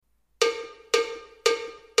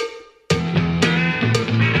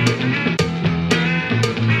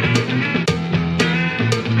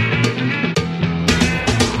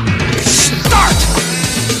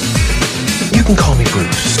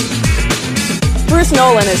Bruce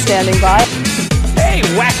Nolan is standing by. Hey,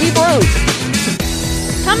 Wacky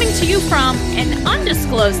Bruce! Coming to you from an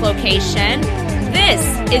undisclosed location, this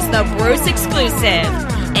is the Bruce Exclusive.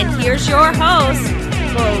 And here's your host,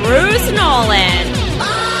 Bruce Nolan.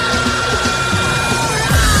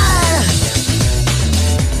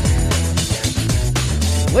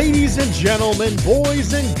 Ladies and gentlemen,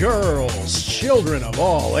 boys and girls, children of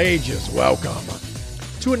all ages, welcome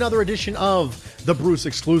to another edition of the Bruce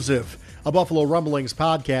Exclusive, a Buffalo Rumblings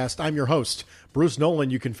podcast. I'm your host, Bruce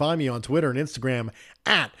Nolan. You can find me on Twitter and Instagram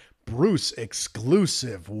at Bruce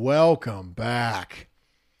Exclusive. Welcome back.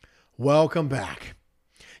 Welcome back.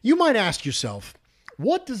 You might ask yourself,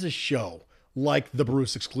 what does a show like the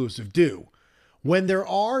Bruce Exclusive do when there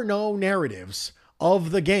are no narratives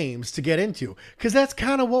of the games to get into? Because that's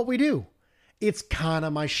kind of what we do. It's kind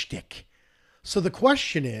of my shtick. So the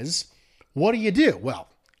question is, what do? Well,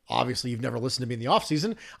 obviously you've never listened to me in the off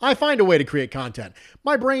season. I find a way to create content.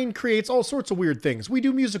 My brain creates all sorts of weird things. We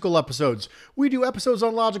do musical episodes. We do episodes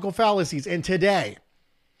on logical fallacies. And today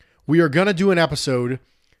we are going to do an episode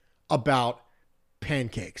about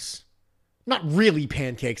pancakes. Not really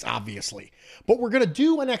pancakes, obviously, but we're going to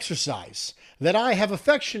do an exercise that I have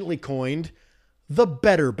affectionately coined the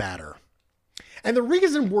better batter. And the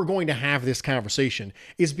reason we're going to have this conversation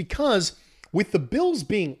is because with the Bills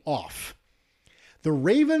being off, the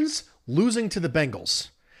Ravens losing to the Bengals,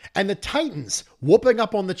 and the Titans whooping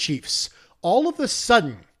up on the Chiefs, all of a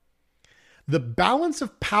sudden, the balance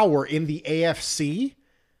of power in the AFC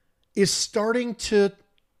is starting to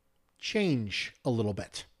change a little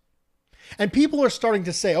bit. And people are starting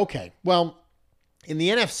to say, okay, well, in the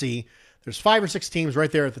NFC, there's 5 or 6 teams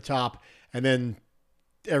right there at the top, and then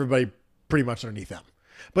everybody pretty much underneath them.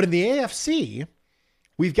 But in the AFC,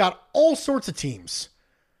 we've got all sorts of teams.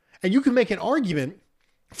 And you can make an argument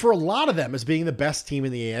for a lot of them as being the best team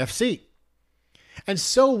in the AFC. And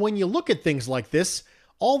so when you look at things like this,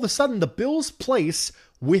 all of a sudden the Bills' place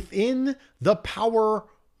within the power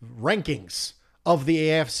rankings of the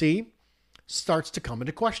AFC starts to come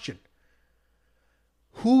into question.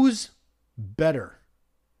 Who's better?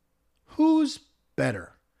 Who's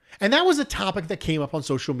better? And that was a topic that came up on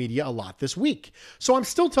social media a lot this week. So I'm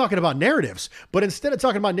still talking about narratives, but instead of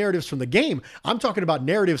talking about narratives from the game, I'm talking about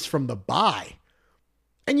narratives from the bye.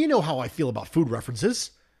 And you know how I feel about food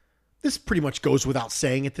references. This pretty much goes without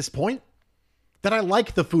saying at this point, that I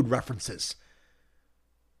like the food references.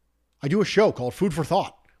 I do a show called Food for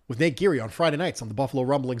Thought with Nate Geary on Friday nights on the Buffalo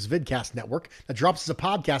Rumblings Vidcast Network that drops as a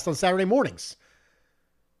podcast on Saturday mornings.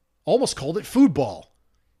 Almost called it Foodball.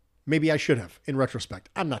 Maybe I should have, in retrospect.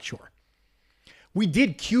 I'm not sure. We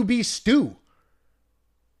did QB Stew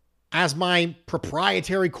as my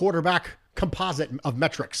proprietary quarterback composite of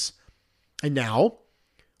metrics. And now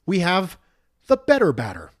we have the better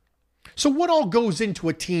batter. So what all goes into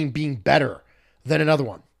a team being better than another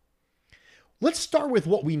one? Let's start with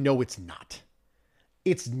what we know it's not.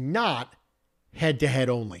 It's not head-to-head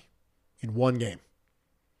only in one game.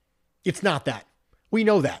 It's not that. We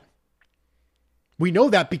know that. We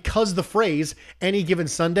know that because the phrase any given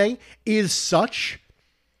Sunday is such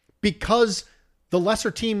because the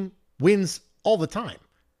lesser team wins all the time.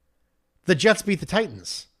 The Jets beat the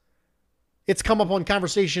Titans. It's come up on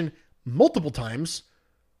conversation multiple times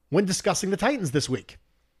when discussing the Titans this week.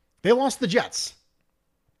 They lost the Jets.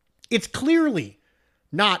 It's clearly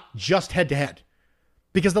not just head-to-head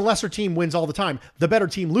because the lesser team wins all the time. The better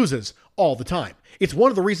team loses all the time. It's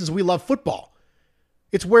one of the reasons we love football.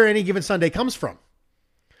 It's where any given Sunday comes from.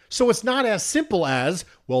 So it's not as simple as,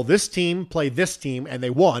 well, this team played this team and they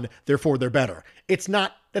won, therefore they're better. That's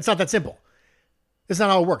not that simple. That's not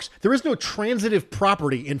how it works. There is no transitive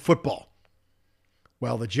property in football.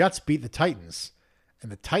 Well, the Jets beat the Titans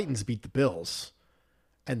and the Titans beat the Bills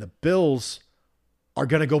and the Bills are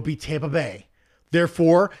going to go beat Tampa Bay.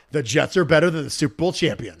 Therefore, the Jets are better than the Super Bowl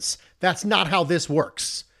champions. That's not how this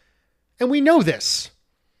works. And we know this.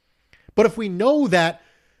 But if we know that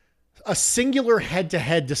a singular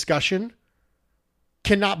head-to-head discussion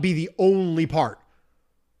cannot be the only part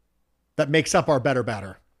that makes up our better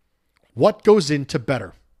batter, what goes into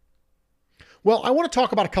better? Well, I want to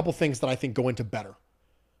talk about a couple things that I think go into better.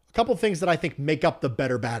 A couple things that I think make up the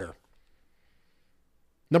better batter.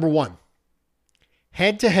 Number one,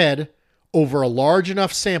 head-to-head over a large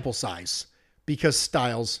enough sample size because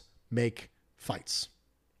styles make fights.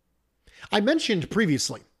 I mentioned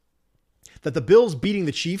previously that the Bills beating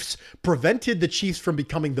the Chiefs prevented the Chiefs from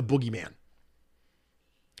becoming the boogeyman.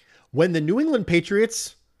 When the New England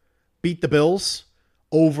Patriots beat the Bills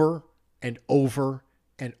over and over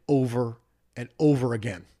and over and over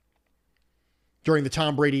again during the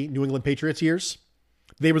Tom Brady New England Patriots years,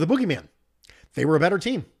 they were the boogeyman. They were a better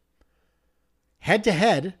team.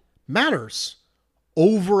 Head-to-head matters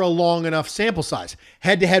over a long enough sample size.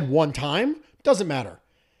 Head-to-head one time doesn't matter.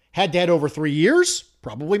 Head-to-head over 3 years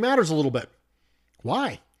probably matters a little bit.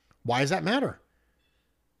 Why? Why does that matter?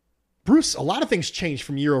 Bruce, a lot of things change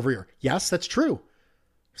from year over year. Yes, that's true.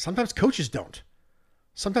 Sometimes coaches don't.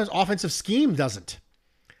 Sometimes offensive scheme doesn't.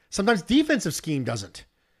 Sometimes defensive scheme doesn't.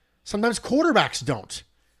 Sometimes quarterbacks don't.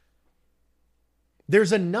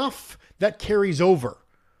 There's enough that carries over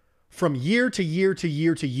from year to year to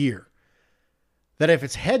year to year that if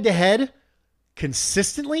it's head-to-head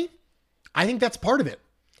consistently, I think that's part of it.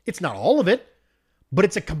 It's not all of it, but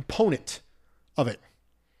it's a component of it.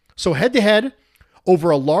 So head-to-head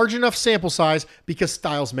over a large enough sample size because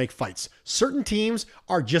styles make fights. Certain teams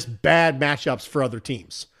are just bad matchups for other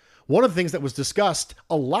teams. One of the things that was discussed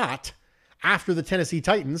a lot after the Tennessee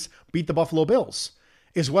Titans beat the Buffalo Bills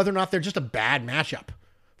is whether or not they're just a bad matchup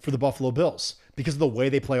for the Buffalo Bills because of the way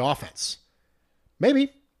they play offense.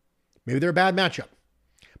 Maybe they're a bad matchup.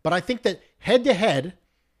 But I think that head-to-head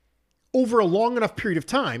over a long enough period of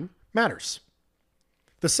time matters.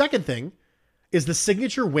 The second thing is the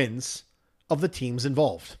signature wins of the teams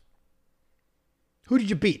involved. Who did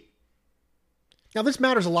you beat? Now, this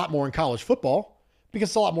matters a lot more in college football because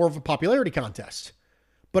it's a lot more of a popularity contest.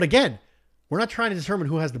 But again, we're not trying to determine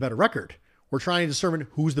who has the better record. We're trying to determine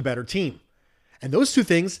who's the better team. And those two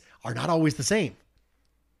things are not always the same.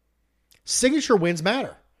 Signature wins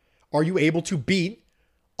matter. Are you able to beat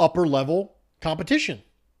upper level competition?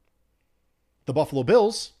 The Buffalo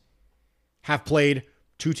Bills have played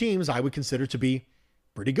two teams I would consider to be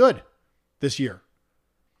pretty good this year.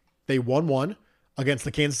 They won one against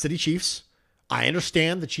the Kansas City Chiefs. I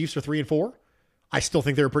understand the Chiefs are 3-4. I still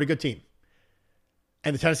think they're a pretty good team.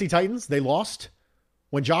 And the Tennessee Titans, they lost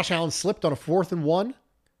when Josh Allen slipped on a 4th-and-1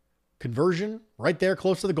 conversion right there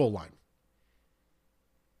close to the goal line.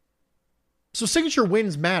 So signature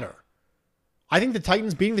wins matter. I think the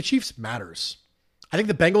Titans beating the Chiefs matters. I think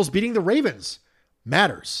the Bengals beating the Ravens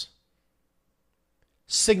matters.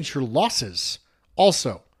 Signature losses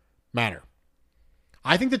also matter.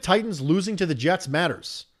 I think the Titans losing to the Jets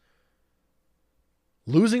matters.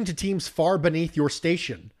 Losing to teams far beneath your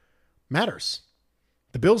station matters.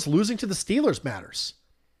 The Bills losing to the Steelers matters.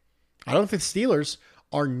 I don't think the Steelers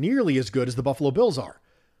are nearly as good as the Buffalo Bills are,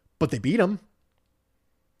 but they beat them.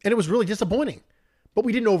 And it was really disappointing. But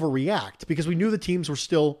we didn't overreact because we knew the teams were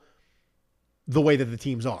still the way that the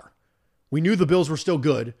teams are. We knew the Bills were still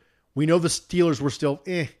good. We know the Steelers were still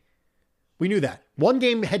We knew that. One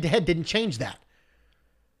game head-to-head didn't change that.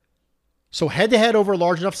 So head-to-head over a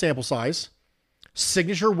large enough sample size,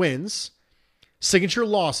 signature wins, signature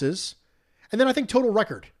losses, and then I think total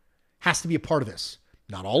record has to be a part of this.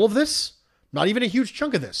 Not all of this, not even a huge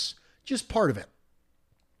chunk of this, just part of it.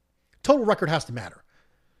 Total record has to matter.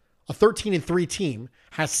 A 13-3 team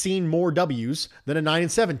has seen more W's than a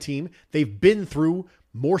 9-7 team. They've been through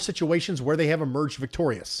more situations where they have emerged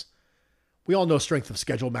victorious. We all know strength of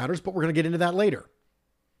schedule matters, but we're going to get into that later.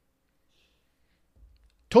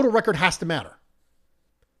 Total record has to matter.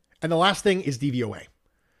 And the last thing is DVOA.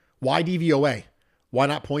 Why DVOA? Why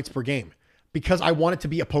not points per game? Because I want it to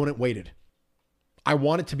be opponent weighted. I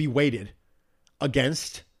want it to be weighted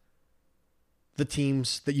against the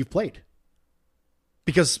teams that you've played.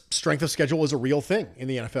 Because strength of schedule is a real thing in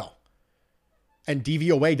the NFL. And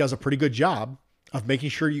DVOA does a pretty good job of making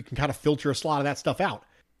sure you can kind of filter a lot of that stuff out.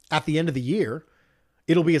 At the end of the year,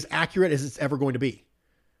 it'll be as accurate as it's ever going to be.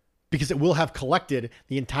 Because it will have collected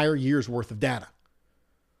the entire year's worth of data.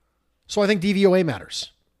 So I think DVOA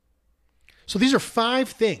matters. So these are 5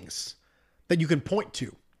 things that you can point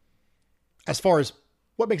to as far as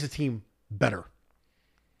what makes a team better.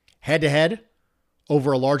 Head-to-head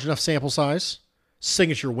over a large enough sample size,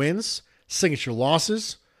 signature wins, signature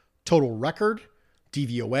losses, total record,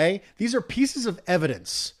 DVOA. These are pieces of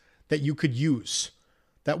evidence that you could use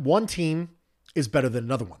that one team is better than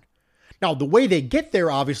another one. Now, the way they get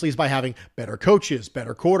there, obviously, is by having better coaches,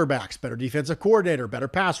 better quarterbacks, better defensive coordinator, better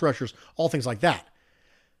pass rushers, all things like that.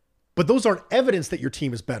 But those aren't evidence that your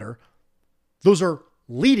team is better. Those are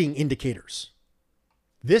leading indicators.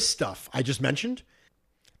 This stuff I just mentioned,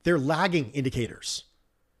 they're lagging indicators.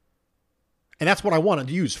 And that's what I want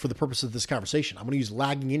to use for the purpose of this conversation. I'm going to use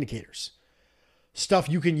lagging indicators. Stuff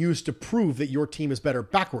you can use to prove that your team is better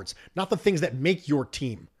backwards, not the things that make your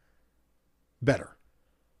team better.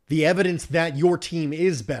 The evidence that your team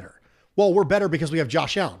is better. Well, we're better because we have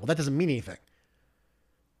Josh Allen. Well, that doesn't mean anything.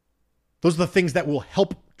 Those are the things that will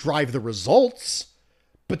help drive the results,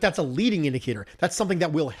 but that's a leading indicator. That's something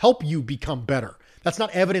that will help you become better. That's not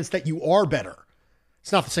evidence that you are better.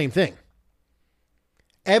 It's not the same thing.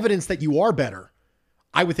 evidence that you are better,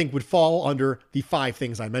 I would think would fall under the 5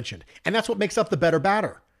 things I mentioned. And that's what makes up the better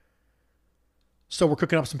batter. So we're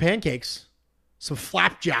cooking up some pancakes, some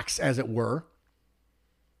flapjacks, as it were.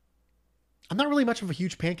 I'm not really much of a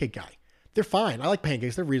huge pancake guy. They're fine. I like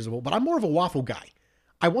pancakes. They're reasonable, but I'm more of a waffle guy.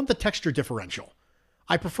 I want the texture differential.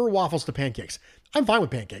 I prefer waffles to pancakes. I'm fine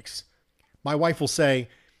with pancakes. My wife will say,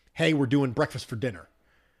 hey, we're doing breakfast for dinner.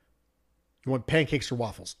 You want pancakes or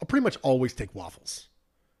waffles? I'll pretty much always take waffles,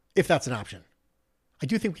 if that's an option. I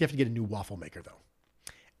do think we have to get a new waffle maker, though.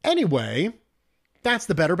 Anyway, that's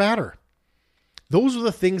the better batter. Those are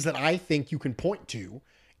the things that I think you can point to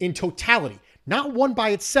in totality, not one by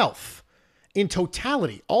itself. In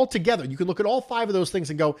totality, all together, you can look at all 5 of those things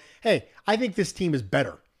and go, hey, I think this team is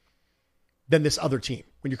better than this other team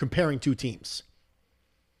when you're comparing 2 teams.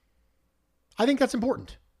 I think that's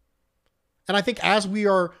important. And I think as we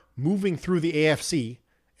are moving through the AFC,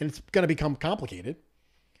 and it's going to become complicated,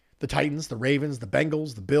 the Titans, the Ravens, the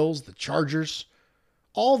Bengals, the Bills, the Chargers,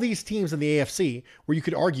 all these teams in the AFC where you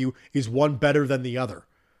could argue, is one better than the other?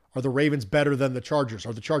 Are the Ravens better than the Chargers?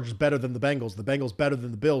 Are the Chargers better than the Bengals better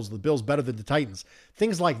than the Bills better than the Titans?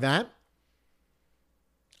 Things like that.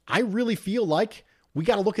 I really feel like we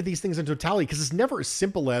got to look at these things in totality because it's never as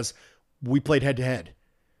simple as we played head to head.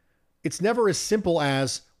 It's never as simple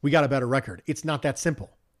as we got a better record. It's not that simple.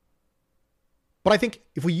 But I think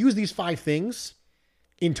if we use these 5 things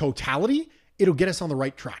in totality, it'll get us on the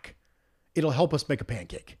right track. It'll help us make a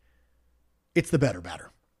pancake. It's the better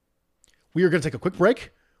batter. We are going to take a quick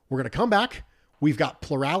break. We're going to come back. We've got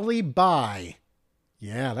plurality by.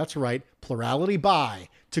 Yeah, that's right. Plurality by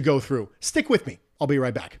to go through. Stick with me. I'll be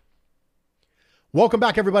right back. Welcome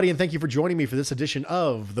back, everybody, and thank you for joining me for this edition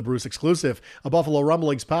of the Bruce Exclusive, a Buffalo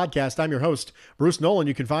Rumblings podcast. I'm your host, Bruce Nolan.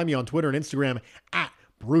 You can find me on Twitter and Instagram at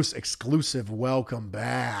Bruce Exclusive. Welcome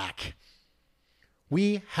back.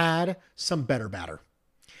 We had some better batter.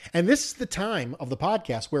 And this is the time of the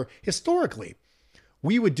podcast where historically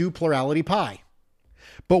we would do plurality pie.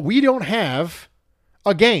 But we don't have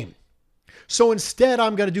a game. So instead,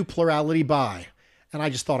 I'm going to do plurality by. And I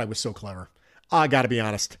just thought I was so clever. I got to be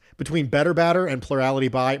honest. Between better batter and plurality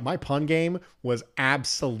by, my pun game was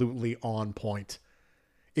absolutely on point.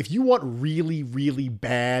 If you want really, really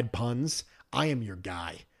bad puns, I am your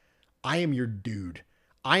guy. I am your dude.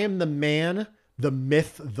 I am the man, the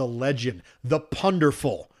myth, the legend, the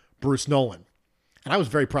punderful Bruce Nolan. And I was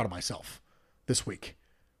very proud of myself this week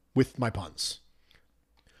with my puns.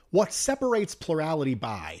 What separates plurality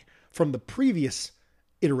by from the previous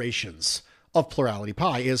iterations of plurality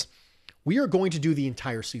pie is we are going to do the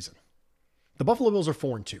entire season. The Buffalo Bills are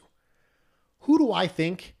 4-2. Who do I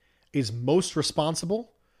think is most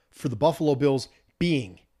responsible for the Buffalo Bills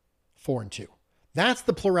being 4-2? That's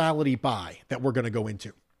the plurality by that we're going to go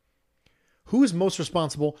into. Who is most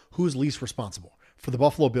responsible? Who is least responsible for the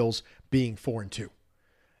Buffalo Bills being 4-2?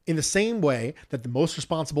 In the same way that the most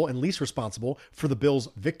responsible and least responsible for the Bills'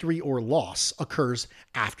 victory or loss occurs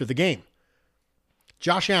after the game.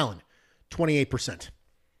 Josh Allen, 28%.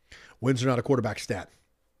 Wins are not a quarterback stat.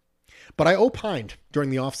 But I opined during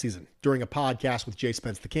the offseason, during a podcast with Jay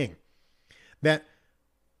Spence the King, that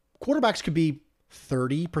quarterbacks could be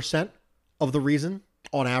 30% of the reason,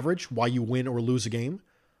 on average, why you win or lose a game.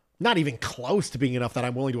 Not even close to being enough that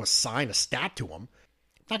I'm willing to assign a stat to them.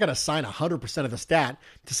 I'm not going to assign 100% of the stat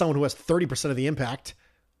to someone who has 30% of the impact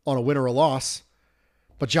on a win or a loss.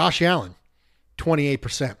 But Josh Allen,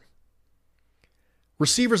 28%.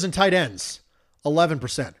 Receivers and tight ends,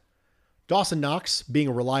 11%. Dawson Knox being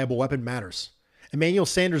a reliable weapon matters. Emmanuel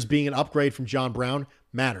Sanders being an upgrade from John Brown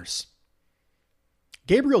matters.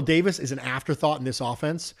 Gabriel Davis is an afterthought in this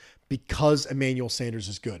offense because Emmanuel Sanders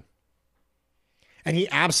is good. And he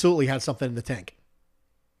absolutely had something in the tank.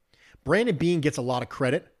 Brandon Beane gets a lot of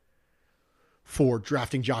credit for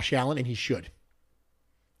drafting Josh Allen, and he should.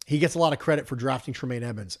 He gets a lot of credit for drafting Tremaine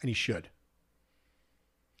Edmonds, and he should.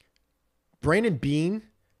 Brandon Beane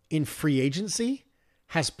in free agency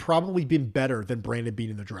has probably been better than Brandon Beane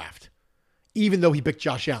in the draft, even though he picked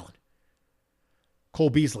Josh Allen. Cole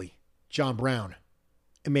Beasley, John Brown,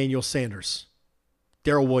 Emmanuel Sanders,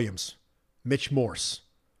 Darrell Williams, Mitch Morse,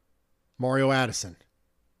 Mario Addison,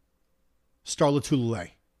 Star Lotulelei.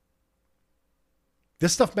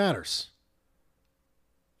 This stuff matters.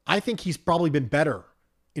 I think he's probably been better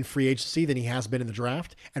in free agency than he has been in the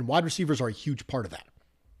draft, and wide receivers are a huge part of that.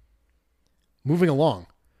 Moving along,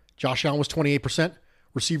 Josh Allen was 28%.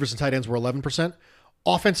 Receivers and tight ends were 11%.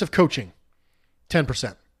 Offensive coaching,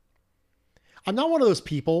 10%. I'm not one of those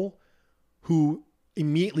people who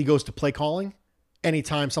immediately goes to play calling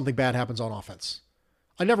anytime something bad happens on offense.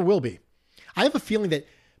 I never will be. I have a feeling that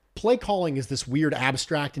play calling is this weird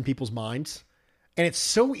abstract in people's minds, and it's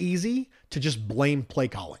so easy to just blame play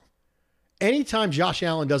calling. Anytime Josh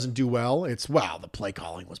Allen doesn't do well, it's, wow, the play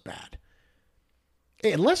calling was bad.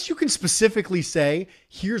 Unless you can specifically say,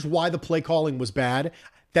 here's why the play calling was bad,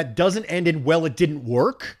 that doesn't end in, well, it didn't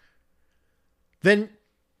work, then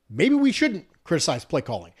maybe we shouldn't criticize play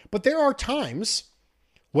calling. But there are times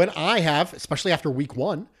when I have, especially after week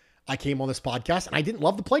 1, I came on this podcast and I didn't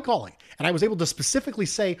love the play calling. And I was able to specifically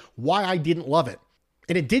say why I didn't love it.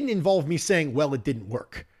 And it didn't involve me saying, well, it didn't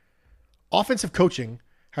work. Offensive coaching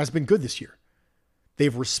has been good this year.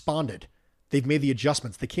 They've responded. They've made the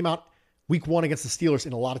adjustments. They came out week 1 against the Steelers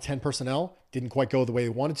in a lot of 10 personnel. Didn't quite go the way they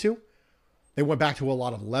wanted to. They went back to a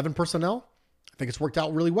lot of 11 personnel. I think it's worked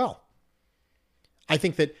out really well. I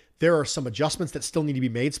think that there are some adjustments that still need to be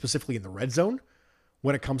made, specifically in the red zone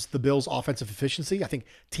when it comes to the Bills' offensive efficiency. I think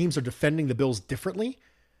teams are defending the Bills differently.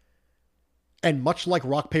 And much like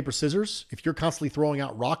rock, paper, scissors, if you're constantly throwing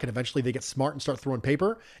out rock and eventually they get smart and start throwing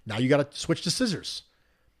paper, now you got to switch to scissors.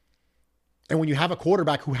 And when you have a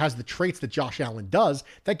quarterback who has the traits that Josh Allen does,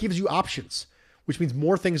 that gives you options, which means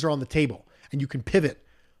more things are on the table and you can pivot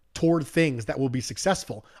toward things that will be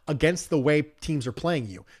successful against the way teams are playing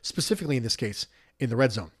you, specifically in this case, in the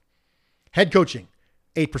red zone. Head coaching,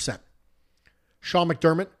 8%. Sean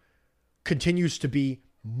McDermott continues to be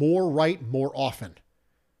more right more often,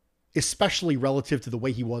 especially relative to the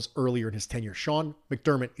way he was earlier in his tenure. Sean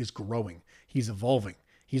McDermott is growing. He's evolving.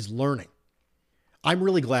 He's learning. I'm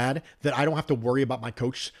really glad that I don't have to worry about my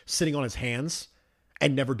coach sitting on his hands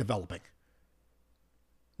and never developing,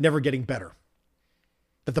 never getting better.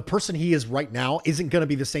 That the person he is right now isn't going to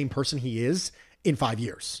be the same person he is in 5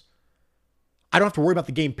 years. I don't have to worry about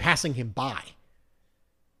the game passing him by.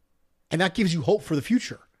 And that gives you hope for the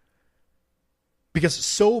future. Because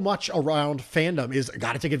so much around fandom is,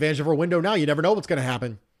 got to take advantage of our window now. You never know what's going to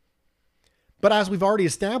happen. But as we've already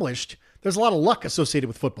established, there's a lot of luck associated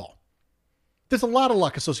with football. There's a lot of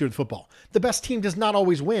luck associated with football. The best team does not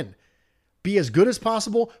always win. Be as good as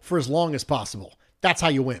possible for as long as possible. That's how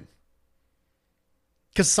you win.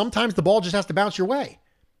 Because sometimes the ball just has to bounce your way.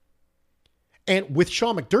 And with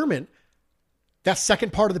Sean McDermott, that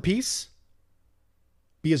second part of the piece,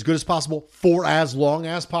 be as good as possible for as long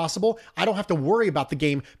as possible. I don't have to worry about the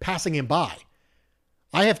game passing him by.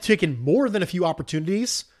 I have taken more than a few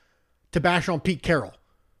opportunities to bash on Pete Carroll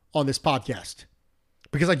on this podcast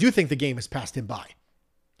because I do think the game has passed him by.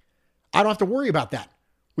 I don't have to worry about that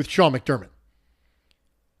with Sean McDermott.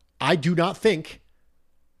 I do not think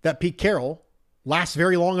that Pete Carroll lasts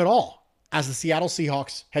very long at all as the Seattle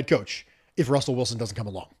Seahawks head coach if Russell Wilson doesn't come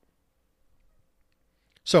along.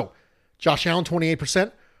 So, Josh Allen,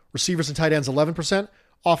 28%, receivers and tight ends, 11%,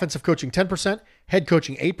 offensive coaching, 10%, head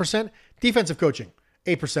coaching, 8%, defensive coaching,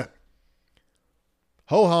 8%.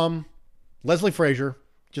 Ho-hum, Leslie Frazier,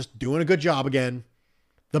 just doing a good job again.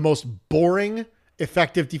 The most boring,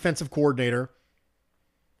 effective defensive coordinator.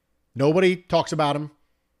 Nobody talks about him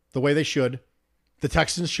the way they should. The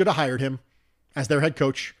Texans should have hired him as their head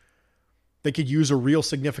coach. They could use a real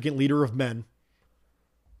significant leader of men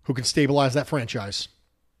who can stabilize that franchise.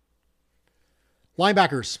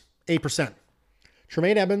 Linebackers, 8%.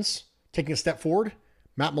 Tremaine Edmunds taking a step forward.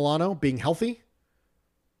 Matt Milano being healthy.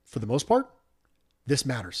 For the most part, this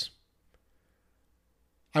matters.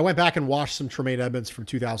 I went back and watched some Tremaine Edmunds from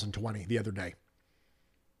 2020 the other day.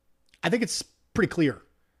 I think it's pretty clear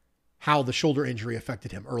how the shoulder injury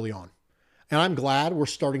affected him early on. And I'm glad we're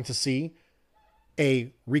starting to see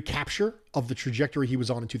a recapture of the trajectory he was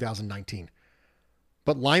on in 2019.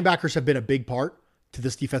 But linebackers have been a big part to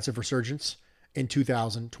this defensive resurgence in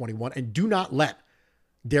 2021. And do not let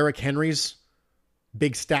Derrick Henry's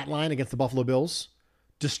big stat line against the Buffalo Bills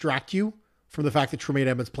distract you from the fact that Tremaine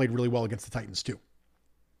Edmunds played really well against the Titans too.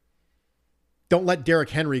 Don't let Derrick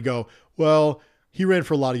Henry go, well, he ran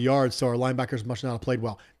for a lot of yards, so our linebackers must not have played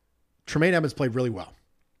well. Tremaine Edmunds played really well.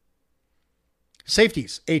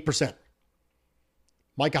 Safeties, 8%.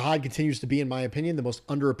 Micah Hyde continues to be, in my opinion, the most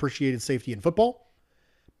underappreciated safety in football.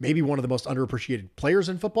 Maybe one of the most underappreciated players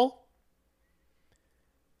in football.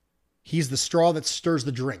 He's the straw that stirs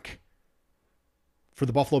the drink for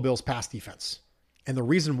the Buffalo Bills pass defense. And the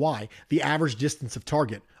reason why the average distance of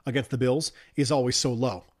target against the Bills is always so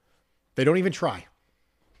low. They don't even try.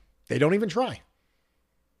 They don't even try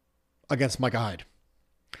against Micah Hyde.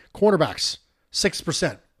 Cornerbacks,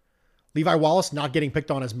 6%. Levi Wallace not getting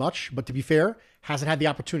picked on as much, but to be fair, hasn't had the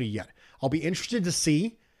opportunity yet. I'll be interested to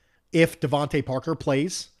see if Devontae Parker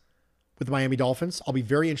plays with the Miami Dolphins. I'll be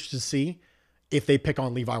very interested to see if they pick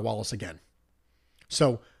on Levi Wallace again.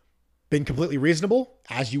 So, been completely reasonable,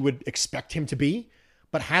 as you would expect him to be,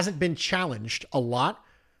 but hasn't been challenged a lot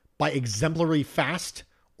by exemplary fast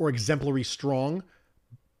or exemplary strong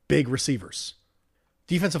big receivers.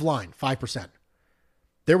 Defensive line, 5%.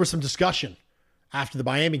 There was some discussion after the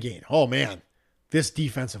Miami game. Oh man, this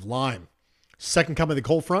defensive line. Second coming of the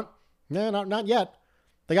cold front? No, not yet.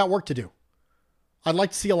 They got work to do. I'd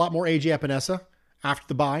like to see a lot more AJ Epinesa after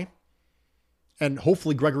the bye. And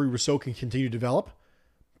hopefully Gregory Rousseau can continue to develop.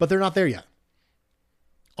 But they're not there yet.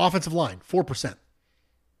 Offensive line, 4%.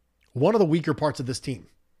 One of the weaker parts of this team.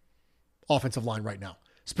 Offensive line right now.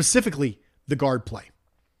 Specifically, the guard play.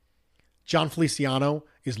 John Feliciano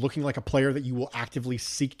is looking like a player that you will actively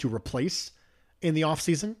seek to replace in the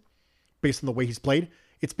offseason based on the way he's played.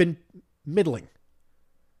 It's been middling.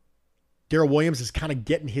 Darrell Williams is kind of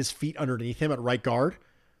getting his feet underneath him at right guard.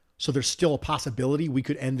 So there's still a possibility we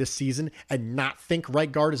could end this season and not think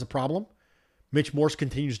right guard is a problem. Mitch Morse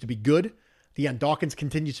continues to be good. Leon Dawkins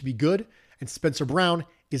continues to be good. And Spencer Brown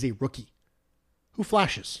is a rookie who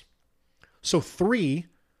flashes. So 3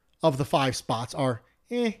 of the 5 spots are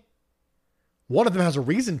One of them has a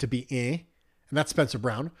reason to be and that's Spencer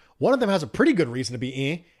Brown. One of them has a pretty good reason to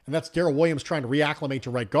be and that's Darrell Williams trying to reacclimate to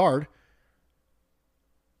right guard.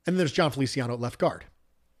 And then there's John Feliciano at left guard.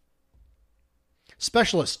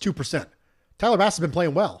 Specialists, 2%. Tyler Bass has been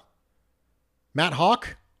playing well. Matt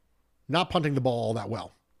Hawk, not punting the ball all that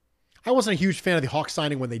well. I wasn't a huge fan of the Hawk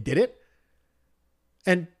signing when they did it.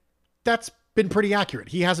 And that's been pretty accurate.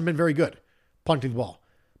 He hasn't been very good punting the ball.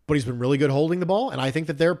 But he's been really good holding the ball, and I think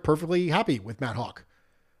that they're perfectly happy with Matt Hawk.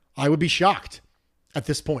 I would be shocked at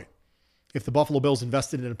this point if the Buffalo Bills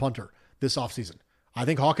invested in a punter this offseason. I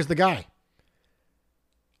think Hawk is the guy.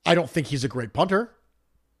 I don't think he's a great punter,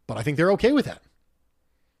 but I think they're okay with that.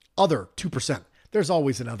 Other, 2%. There's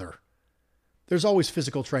always an other. There's always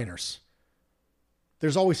physical trainers.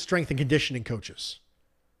 There's always strength and conditioning coaches.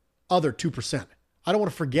 Other, 2%. I don't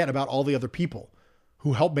want to forget about all the other people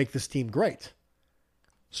who help make this team great.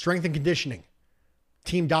 Strength and conditioning,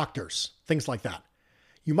 team doctors, things like that.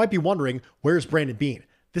 You might be wondering, where's Brandon Beane?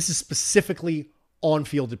 This is specifically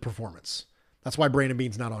on-field performance. That's why Brandon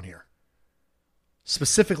Beane's not on here.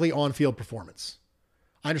 Specifically on-field performance.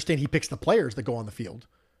 I understand he picks the players that go on the field,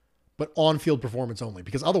 but on-field performance only,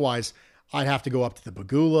 because otherwise I'd have to go up to the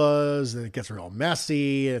Bagulas and it gets real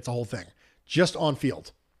messy. It's a whole thing. Just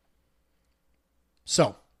on-field.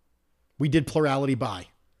 So, we did plurality by.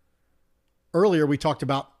 Earlier, we talked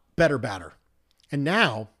about better batter. And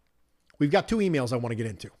now, we've got 2 emails I want to get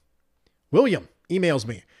into. William emails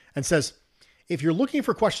me and says, if you're looking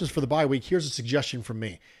for questions for the bye week, here's a suggestion from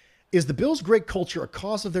me. Is the Bills' great culture a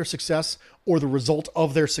cause of their success or the result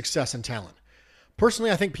of their success and talent?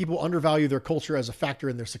 Personally, I think people undervalue their culture as a factor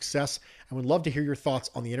in their success and would love to hear your thoughts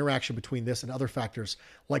on the interaction between this and other factors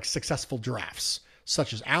like successful drafts,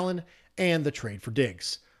 such as Allen and the trade for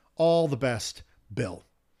Diggs. All the best, Bill.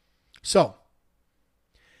 So,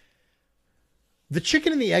 the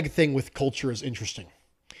chicken and the egg thing with culture is interesting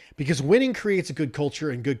because winning creates a good culture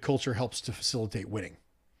and good culture helps to facilitate winning.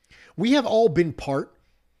 We have all been part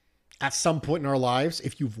at some point in our lives,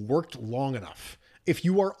 if you've worked long enough, if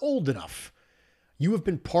you are old enough, you have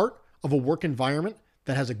been part of a work environment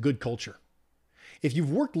that has a good culture. If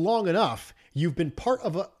you've worked long enough, you've been part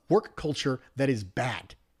of a work culture that is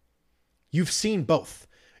bad. You've seen both.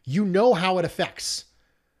 You know how it affects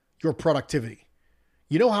your productivity.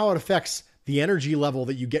 You know how it affects the energy level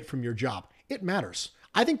that you get from your job. It matters.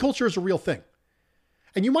 I think culture is a real thing.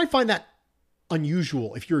 And you might find that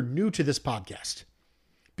unusual if you're new to this podcast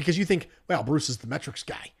because you think, well, Bruce is the metrics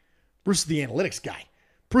guy. Bruce is the analytics guy.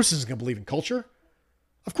 Bruce isn't going to believe in culture.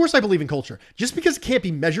 Of course I believe in culture. Just because it can't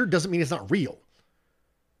be measured doesn't mean it's not real.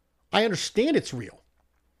 I understand it's real.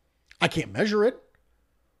 I can't measure it.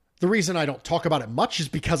 The reason I don't talk about it much is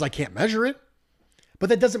because I can't measure it. But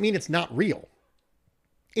that doesn't mean it's not real.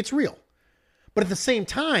 It's real. But at the same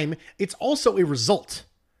time, it's also a result.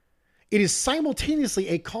 It is simultaneously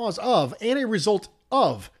a cause of and a result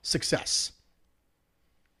of success.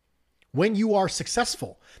 When you are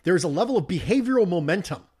successful, there is a level of behavioral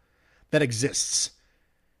momentum that exists.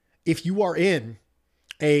 If you are in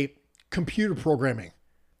a computer programming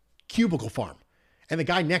cubicle farm and the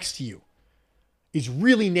guy next to you is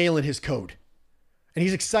really nailing his code and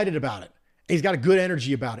he's excited about it and he's got a good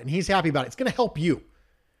energy about it and he's happy about it, it's going to help you.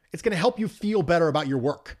 It's going to help you feel better about your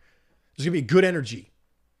work. There's going to be good energy.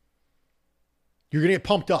 You're going to get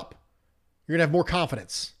pumped up. You're going to have more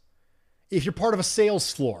confidence. If you're part of a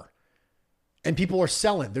sales floor and people are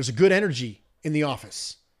selling, there's a good energy in the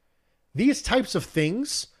office. These types of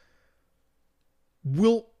things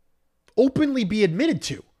will openly be admitted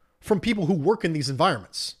to from people who work in these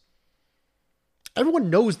environments. Everyone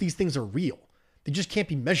knows these things are real. They just can't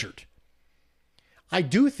be measured. I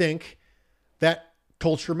do think that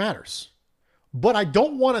culture matters. But I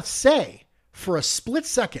don't want to say for a split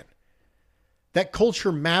second that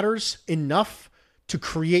culture matters enough to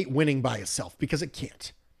create winning by itself, because it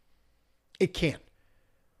can't. It can't.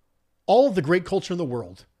 All of the great culture in the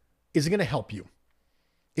world isn't going to help you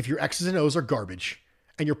if your X's and O's are garbage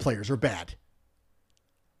and your players are bad.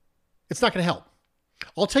 It's not going to help.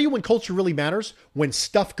 I'll tell you when culture really matters: when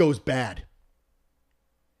stuff goes bad.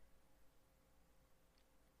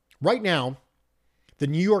 Right now, the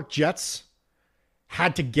New York Jets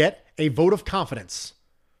had to get a vote of confidence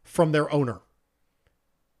from their owner.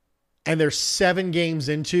 And they're 7 games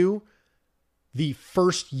into the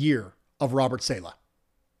first year of Robert Saleh.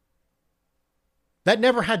 That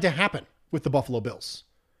never had to happen with the Buffalo Bills.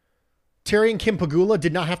 Terry and Kim Pegula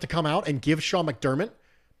did not have to come out and give Sean McDermott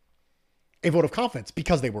a vote of confidence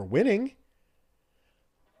because they were winning.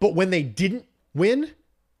 But when they didn't win,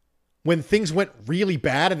 when things went really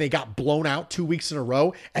bad and they got blown out 2 weeks in a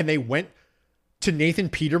row and they went to Nathan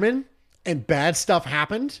Peterman and bad stuff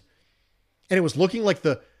happened and it was looking like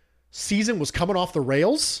the season was coming off the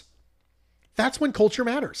rails, that's when culture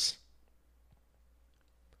matters.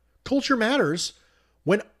 Culture matters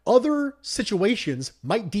when other situations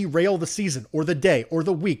might derail the season or the day or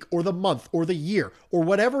the week or the month or the year or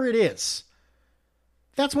whatever it is.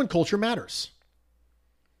 That's when culture matters.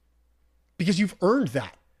 Because you've earned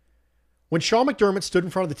that. When Sean McDermott stood in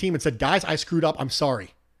front of the team and said, "Guys, I screwed up. I'm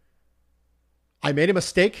sorry. I made a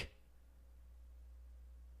mistake.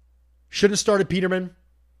 Shouldn't have started Peterman.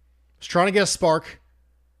 Was trying to get a spark."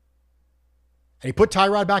 And he put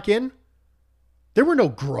Tyrod back in. There were no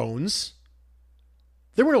groans.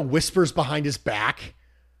 There were no whispers behind his back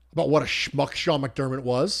about what a schmuck Sean McDermott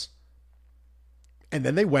was. And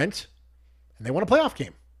then they went and they won a playoff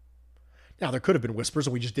game. Now, there could have been whispers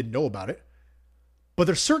and we just didn't know about it. But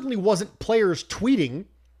there certainly wasn't players tweeting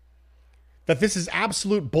that this is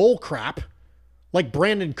absolute bull crap like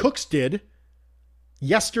Brandon Cooks did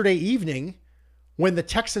yesterday evening when the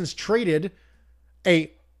Texans traded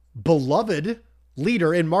a beloved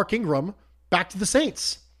leader in Mark Ingram back to the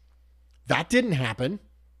Saints. That didn't happen.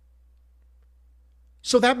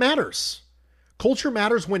 So that matters. Culture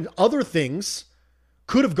matters when other things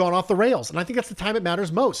could have gone off the rails. And I think that's the time it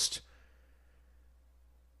matters most.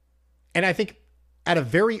 And I think at a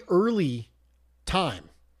very early time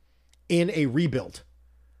in a rebuild,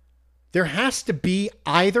 there has to be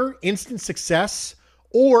either instant success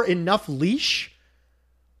or enough leash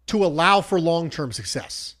to allow for long-term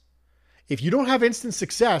success. If you don't have instant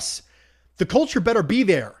success, the culture better be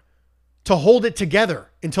there to hold it together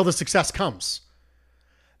until the success comes.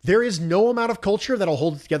 There is no amount of culture that'll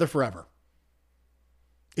hold it together forever.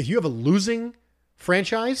 If you have a losing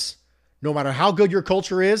franchise, no matter how good your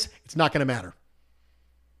culture is, it's not going to matter.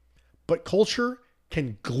 But culture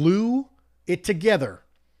can glue it together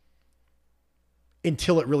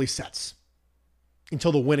until it really sets,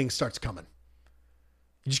 until the winning starts coming.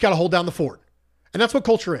 You just got to hold down the fort. And that's what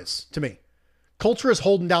culture is to me. Culture is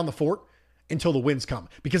holding down the fort until the wins come.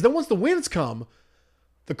 Because then once the wins come,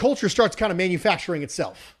 the culture starts kind of manufacturing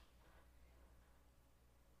itself.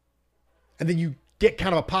 And then you get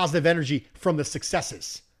kind of a positive energy from the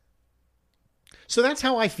successes. So that's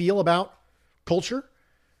how I feel about culture.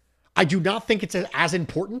 I do not think it's as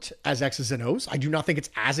important as X's and O's. I do not think it's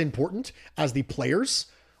as important as the players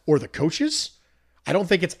or the coaches. I don't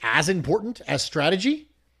think it's as important as strategy.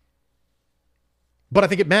 But I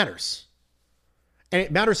think it matters. And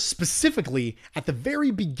it matters specifically at the very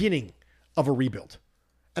beginning of a rebuild.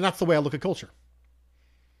 And that's the way I look at culture.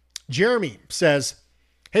 Jeremy says,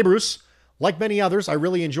 "Hey, Bruce, like many others, I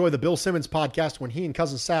really enjoy the Bill Simmons podcast when he and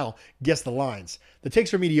Cousin Sal guess the lines. The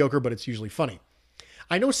takes are mediocre, but it's usually funny.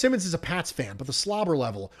 I know Simmons is a Pats fan, but the slobber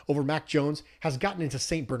level over Mac Jones has gotten into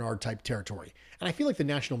St. Bernard type territory. And I feel like the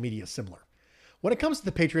national media is similar. When it comes to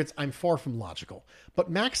the Patriots, I'm far from logical, but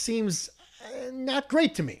Mac seems not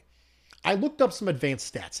great to me. I looked up some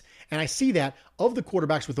advanced stats, and I see that of the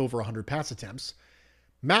quarterbacks with over 100 pass attempts,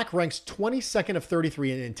 Mac ranks 22nd of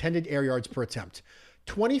 33 in intended air yards per attempt,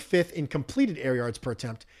 25th in completed air yards per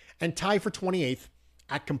attempt, and tied for 28th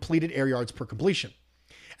at completed air yards per completion.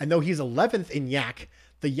 And though he's 11th in yak,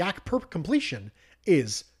 the yak per completion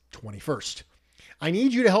is 21st. I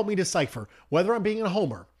need you to help me decipher whether I'm being a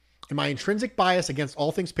homer and my intrinsic bias against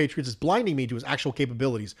all things Patriots is blinding me to his actual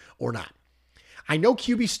capabilities or not. I know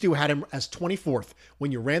QB Stu had him as 24th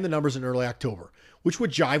when you ran the numbers in early October, which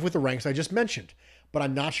would jive with the ranks I just mentioned, but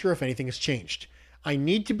I'm not sure if anything has changed. I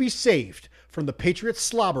need to be saved from the Patriots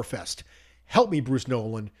slobberfest. Help me, Bruce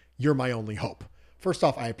Nolan. You're my only hope." First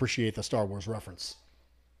off, I appreciate the Star Wars reference.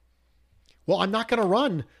 Well, I'm not going to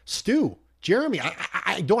run Stu Jeremy,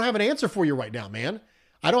 I don't have an answer for you right now, man.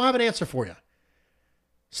 I don't have an answer for you.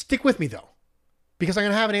 Stick with me, though, because I'm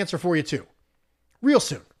going to have an answer for you, too. Real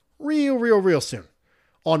soon. Real soon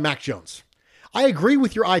on Mac Jones. I agree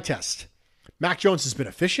with your eye test. Mac Jones has been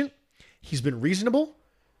efficient. He's been reasonable.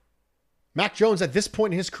 Mac Jones, at this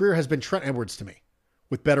point in his career, has been Trent Edwards to me,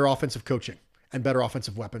 with better offensive coaching and better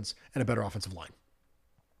offensive weapons and a better offensive line.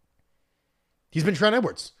 He's been Trent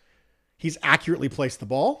Edwards. He's accurately placed the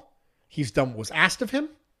ball. He's done what was asked of him.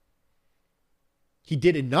 He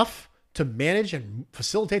did enough to manage and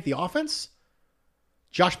facilitate the offense.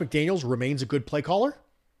 Josh McDaniels remains a good play caller.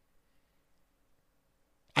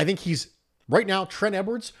 I think he's, right now, Trent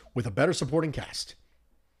Edwards with a better supporting cast.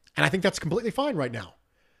 And I think that's completely fine right now.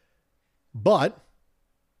 But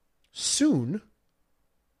soon,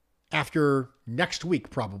 after next week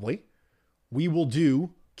probably, we will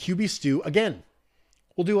do QB stew again.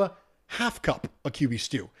 We'll do a half cup of QB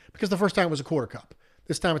stew because the first time was a quarter cup.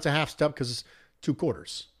 This time it's a half cup because it's 2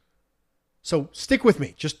 quarters. So stick with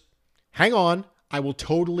me. Just hang on. I will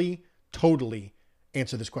totally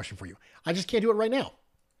answer this question for you. I just can't do it right now.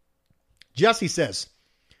 Jesse says,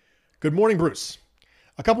 good morning, Bruce.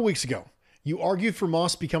 A couple weeks ago, you argued for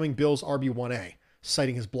Moss becoming Bill's RB1A,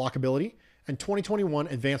 citing his blockability and 2021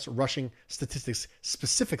 advanced rushing statistics,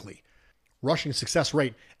 specifically rushing success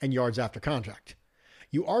rate and yards after contact.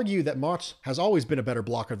 You argue that Moss has always been a better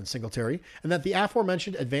blocker than Singletary, and that the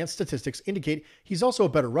aforementioned advanced statistics indicate he's also a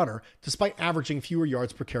better runner, despite averaging fewer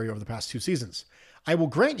yards per carry over the past 2 seasons. I will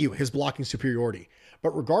grant you his blocking superiority,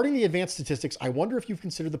 but regarding the advanced statistics, I wonder if you've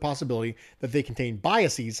considered the possibility that they contain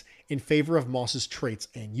biases in favor of Moss's traits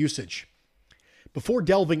and usage. Before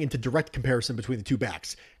delving into direct comparison between the two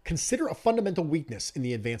backs, consider a fundamental weakness in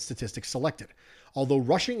the advanced statistics selected. Although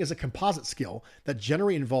rushing is a composite skill that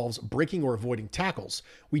generally involves breaking or avoiding tackles,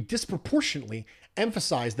 we disproportionately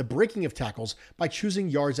emphasize the breaking of tackles by choosing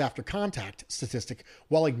yards after contact statistic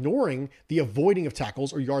while ignoring the avoiding of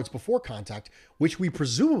tackles or yards before contact, which we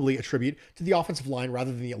presumably attribute to the offensive line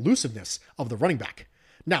rather than the elusiveness of the running back.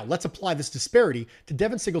 Now, let's apply this disparity to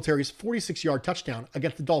Devin Singletary's 46-yard touchdown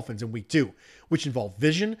against the Dolphins in Week 2, which involved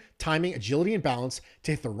vision, timing, agility, and balance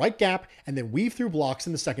to hit the right gap and then weave through blocks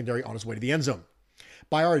in the secondary on his way to the end zone.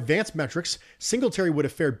 By our advanced metrics, Singletary would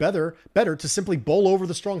have fared better to simply bowl over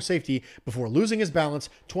the strong safety before losing his balance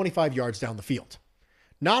 25 yards down the field.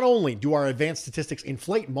 Not only do our advanced statistics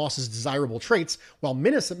inflate Moss's desirable traits while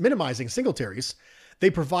minimizing Singletary's,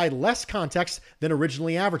 they provide less context than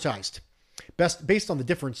originally advertised. Based on the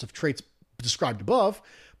difference of traits described above,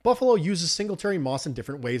 Buffalo uses Singletary and Moss in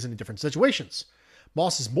different ways and in different situations.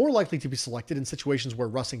 Moss is more likely to be selected in situations where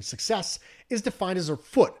rushing success is defined as a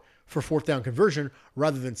foot for 4th down conversion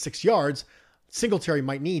rather than 6 yards Singletary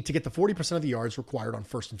might need to get the 40% of the yards required on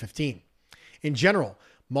 1st and 15. In general,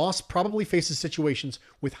 Moss probably faces situations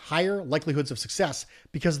with higher likelihoods of success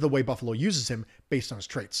because of the way Buffalo uses him based on his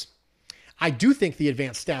traits. I do think the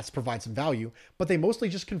advanced stats provide some value, but they mostly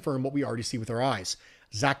just confirm what we already see with our eyes.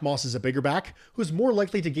 Zach Moss is a bigger back who's more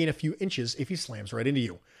likely to gain a few inches if he slams right into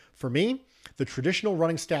you. For me, the traditional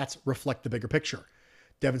running stats reflect the bigger picture.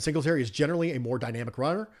 Devin Singletary is generally a more dynamic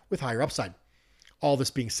runner with higher upside. All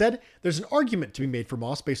this being said, there's an argument to be made for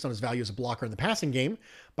Moss based on his value as a blocker in the passing game,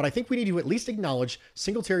 but I think we need to at least acknowledge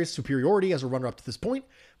Singletary's superiority as a runner up to this point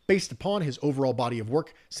based upon his overall body of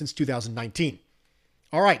work since 2019.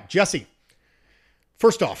 All right, Jesse.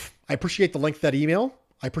 First off, I appreciate the length of that email.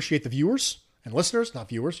 I appreciate the viewers and listeners, not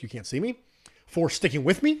viewers, you can't see me, for sticking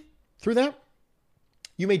with me through that.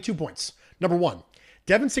 You made 2 points. Number 1,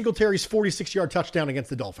 Devin Singletary's 46-yard touchdown against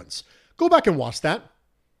the Dolphins. Go back and watch that.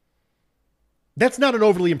 That's not an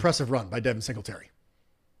overly impressive run by Devin Singletary.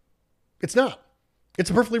 It's not. It's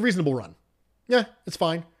a perfectly reasonable run. Yeah, it's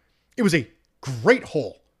fine. It was a great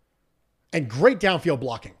hole and great downfield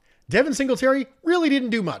blocking. Devin Singletary really didn't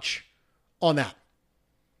do much on that.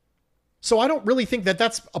 So I don't really think that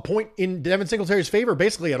that's a point in Devin Singletary's favor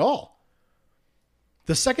basically at all.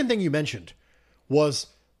 The second thing you mentioned was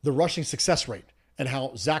the rushing success rate and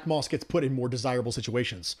how Zach Moss gets put in more desirable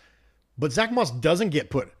situations. But Zach Moss doesn't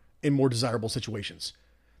get put in more desirable situations.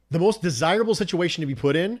 The most desirable situation to be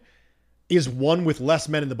put in is one with less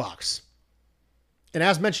men in the box. And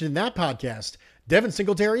as mentioned in that podcast, Devin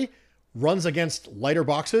Singletary runs against lighter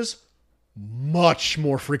boxes much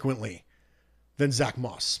more frequently than Zach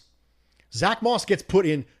Moss. Zach Moss gets put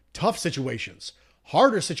in tough situations,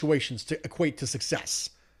 harder situations to equate to success.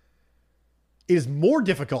 It is more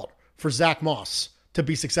difficult for Zach Moss to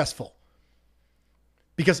be successful.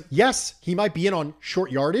 Because yes, he might be in on short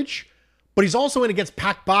yardage, but he's also in against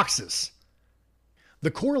packed boxes.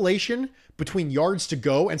 The correlation between yards to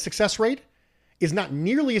go and success rate is not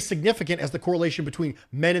nearly as significant as the correlation between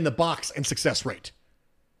men in the box and success rate.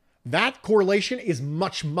 That correlation is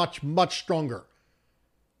much, much, much stronger.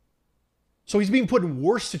 So he's being put in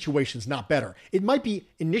worse situations, not better. It might be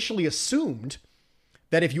initially assumed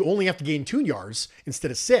that if you only have to gain 2 yards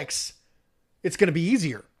instead of 6, it's going to be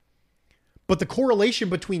easier. But the correlation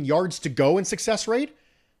between yards to go and success rate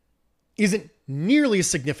isn't nearly as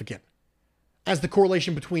significant as the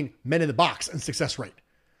correlation between men in the box and success rate.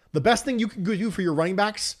 The best thing you can do for your running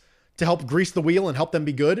backs to help grease the wheel and help them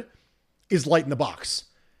be good is lighten the box.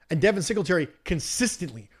 And Devin Singletary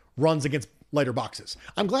consistently runs against lighter boxes.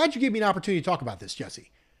 I'm glad you gave me an opportunity to talk about this,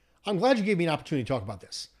 Jesse. I'm glad you gave me an opportunity to talk about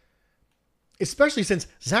this. Especially since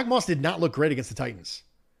Zach Moss did not look great against the Titans.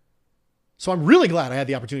 So I'm really glad I had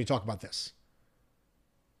the opportunity to talk about this.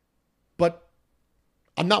 But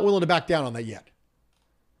I'm not willing to back down on that yet.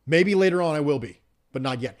 Maybe later on I will be, but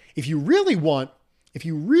not yet. If you really want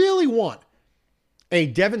a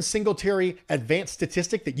Devin Singletary advanced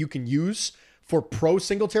statistic that you can use for pro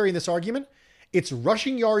Singletary in this argument, it's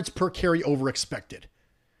rushing yards per carry over expected.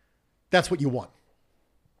 That's what you want.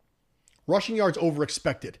 Rushing yards over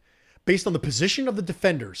expected based on the position of the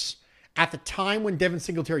defenders at the time when Devin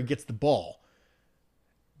Singletary gets the ball.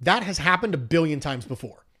 That has happened a billion times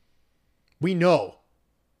before. We know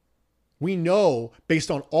based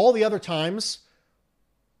on all the other times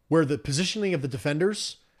where the positioning of the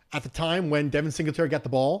defenders at the time when Devin Singletary got the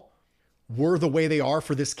ball were the way they are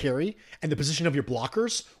for this carry, and the position of your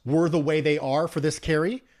blockers were the way they are for this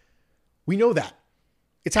carry. We know that.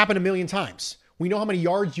 It's happened a million times. We know how many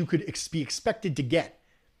yards you could be expected to get.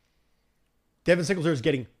 Devin Singletary is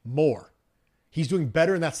getting more. He's doing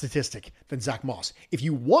better in that statistic than Zach Moss. If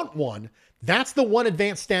you want one, that's the one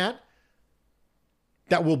advanced stat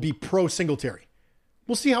that will be pro Singletary.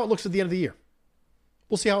 We'll see how it looks at the end of the year.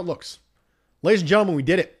 We'll see how it looks. Ladies and gentlemen, we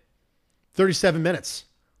did it. 37 minutes.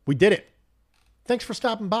 We did it. Thanks for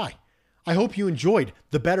stopping by. I hope you enjoyed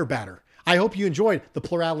the better batter. I hope you enjoyed the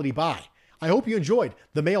plurality buy. I hope you enjoyed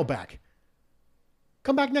the mailbag.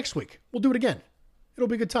 Come back next week. We'll do it again. It'll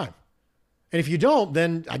be a good time. And if you don't,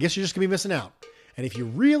 then I guess you're just going to be missing out. And if you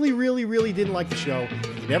really, really, really didn't like the show,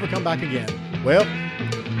 you never come back again, well,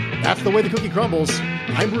 that's the way the cookie crumbles.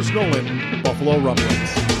 I'm Bruce Nolan, Buffalo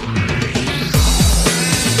Rumblings.